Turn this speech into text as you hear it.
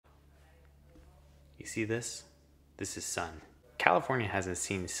You see this? This is sun. California hasn't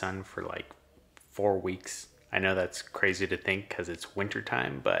seen sun for like 4 weeks. I know that's crazy to think because it's winter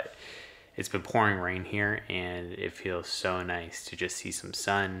time, but it's been pouring rain here and it feels so nice to just see some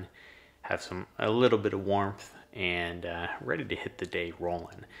sun, have a little bit of warmth, and ready to hit the day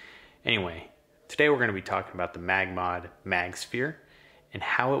rolling. Anyway, today we're going to be talking about the MagMod Magsphere and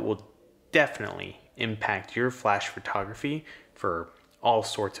how it will definitely impact your flash photography for all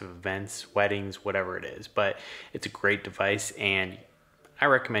sorts of events, weddings, whatever it is. But it's a great device and I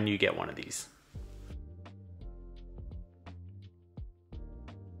recommend you get one of these.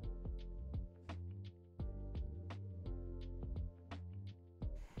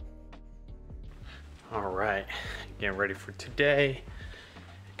 All right, getting ready for today.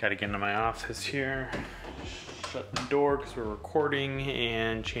 Got to get into my office here, shut the door because we're recording,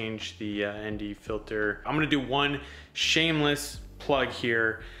 and change the ND filter. I'm gonna do one shameless plug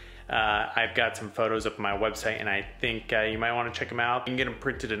here. I've got some photos up on my website and I think you might want to check them out. You can get them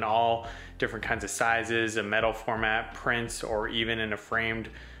printed in all different kinds of sizes, a metal format, prints, or even in a framed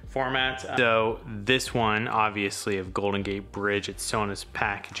format. So this one, obviously of Golden Gate Bridge, it's Sona's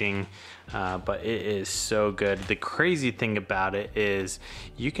packaging, but it is so good. The crazy thing about it is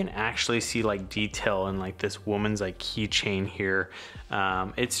you can actually see like detail in like this woman's like keychain here.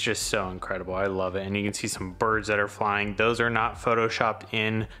 It's just so incredible. I love it. And you can see some birds that are flying. Those are not photoshopped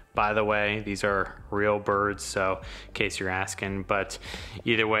in, by the way. These are real birds, so in case you're asking. But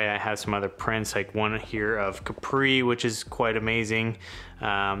either way, I have some other prints, like one here of Capri, which is quite amazing.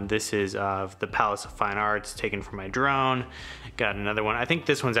 This is of the Palace of Fine Arts, taken from my drone. Got another one. I think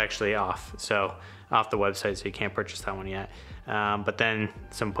this one's actually off the website, so you can't purchase that one yet. But then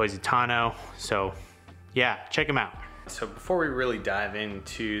some Positano. So yeah, check them out. So before we really dive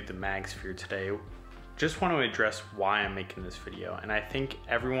into the Magsphere today, just want to address why I'm making this video. And I think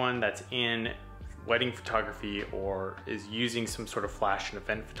everyone that's in wedding photography or is using some sort of flash and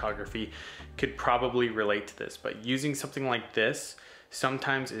event photography could probably relate to this. But using something like this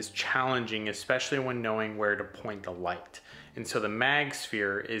sometimes is challenging, especially when knowing where to point the light. And so the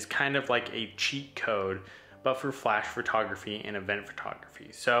Magsphere is kind of like a cheat code, but for flash photography and event photography.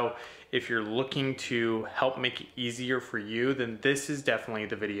 So if you're looking to help make it easier for you, then this is definitely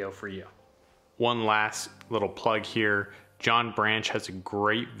the video for you. One last little plug here. John Branch has a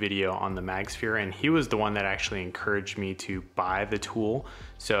great video on the Magsphere, and he was the one that actually encouraged me to buy the tool.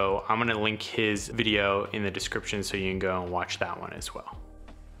 So I'm gonna link his video in the description so you can go and watch that one as well.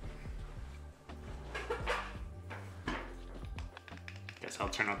 Guess I'll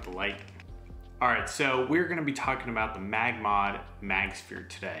turn out the light. All right, so we're gonna be talking about the MagMod Magsphere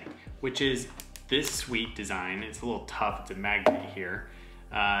today, which is this sweet design. It's a little tough, it's a magnet here.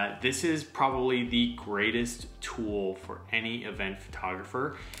 This is probably the greatest tool for any event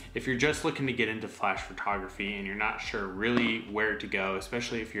photographer. If you're just looking to get into flash photography and you're not sure really where to go,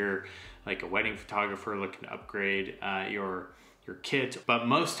 especially if you're like a wedding photographer looking to upgrade your kit. But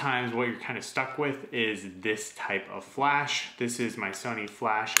most times what you're kind of stuck with is this type of flash. This is my Sony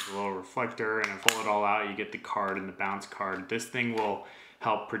flash, it's a little reflector, and I pull it all out, you get the card and the bounce card. This thing will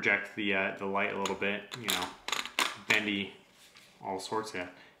help project the light a little bit, you know, bendy, all sorts of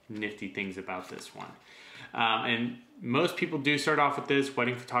nifty things about this one. And most people do start off with this,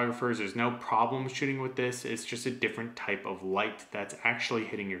 wedding photographers, there's no problem shooting with this. It's just a different type of light that's actually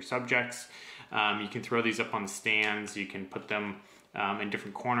hitting your subjects. You can throw these up on the stands, you can put them in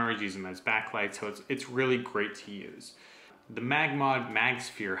different corners, use them as backlights, so it's really great to use. The MagMod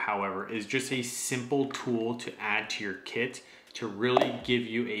Magsphere, however, is just a simple tool to add to your kit to really give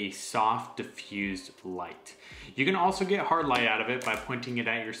you a soft, diffused light. You can also get hard light out of it by pointing it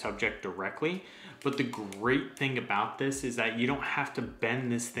at your subject directly, but the great thing about this is that you don't have to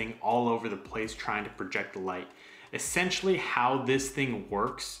bend this thing all over the place trying to project the light. Essentially how this thing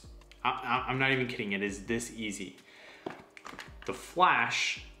works, I'm not even kidding, it is this easy. The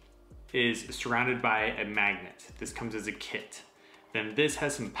flash is surrounded by a magnet. This comes as a kit. Then this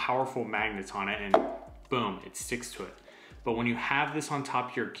has some powerful magnets on it and boom, it sticks to it. But when you have this on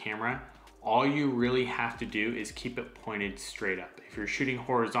top of your camera, all you really have to do is keep it pointed straight up. If you're shooting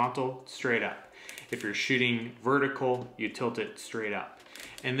horizontal, straight up. If you're shooting vertical, you tilt it straight up.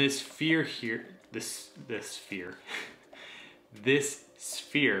 And this sphere here, this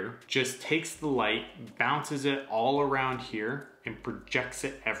sphere just takes the light, bounces it all around here, and projects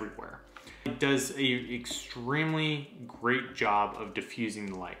it everywhere. It does an extremely great job of diffusing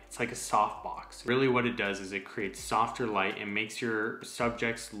the light. It's like a softbox. Really what it does is it creates softer light and makes your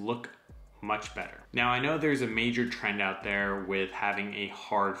subjects look much better. Now I know there's a major trend out there with having a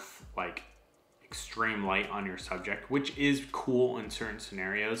hard, like extreme light on your subject, which is cool in certain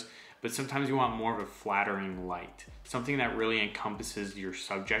scenarios, but sometimes you want more of a flattering light, something that really encompasses your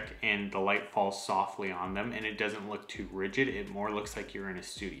subject and the light falls softly on them and it doesn't look too rigid. It more looks like you're in a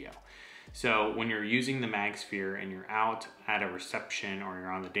studio. So when you're using the Magsphere and you're out at a reception or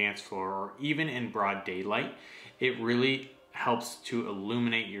you're on the dance floor or even in broad daylight, it really helps to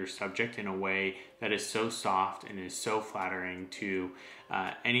illuminate your subject in a way that is so soft and is so flattering to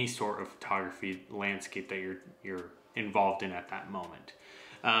any sort of photography landscape that you're involved in at that moment.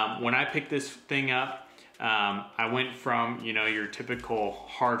 When I picked this thing up, I went from, you know, your typical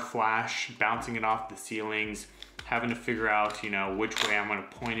hard flash, bouncing it off the ceilings, having to figure out, you know, which way I'm going to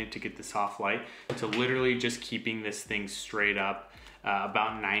point it to get the soft light, to literally just keeping this thing straight up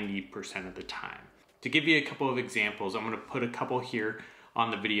about 90% of the time. To give you a couple of examples, I'm going to put a couple here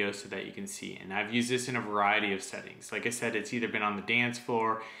on the video so that you can see. And I've used this in a variety of settings. Like I said, it's either been on the dance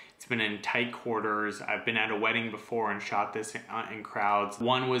floor, it's been in tight quarters, I've been at a wedding before and shot this in crowds.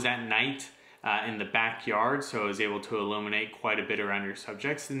 One was at night in the backyard, so I was able to illuminate quite a bit around your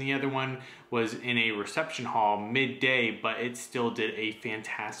subjects. And the other one was in a reception hall midday, but it still did a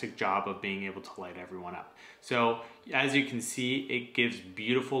fantastic job of being able to light everyone up. So as you can see, it gives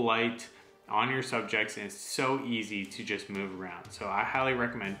beautiful light on your subjects and it's so easy to just move around. So I highly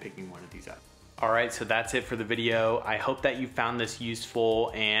recommend picking one of these up. All right, so that's it for the video. I hope that you found this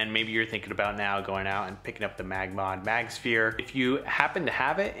useful and maybe you're thinking about now going out and picking up the MagMod Magsphere. If you happen to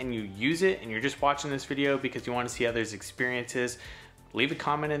have it and you use it and you're just watching this video because you want to see others' experiences, leave a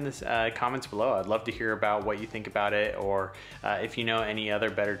comment in the comments below. I'd love to hear about what you think about it, or if you know any other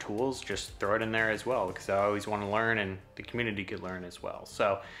better tools, just throw it in there as well, because I always want to learn and the community could learn as well.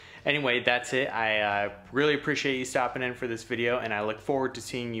 So anyway, that's it. I really appreciate you stopping in for this video and I look forward to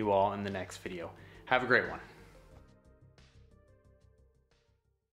seeing you all in the next video. Have a great one.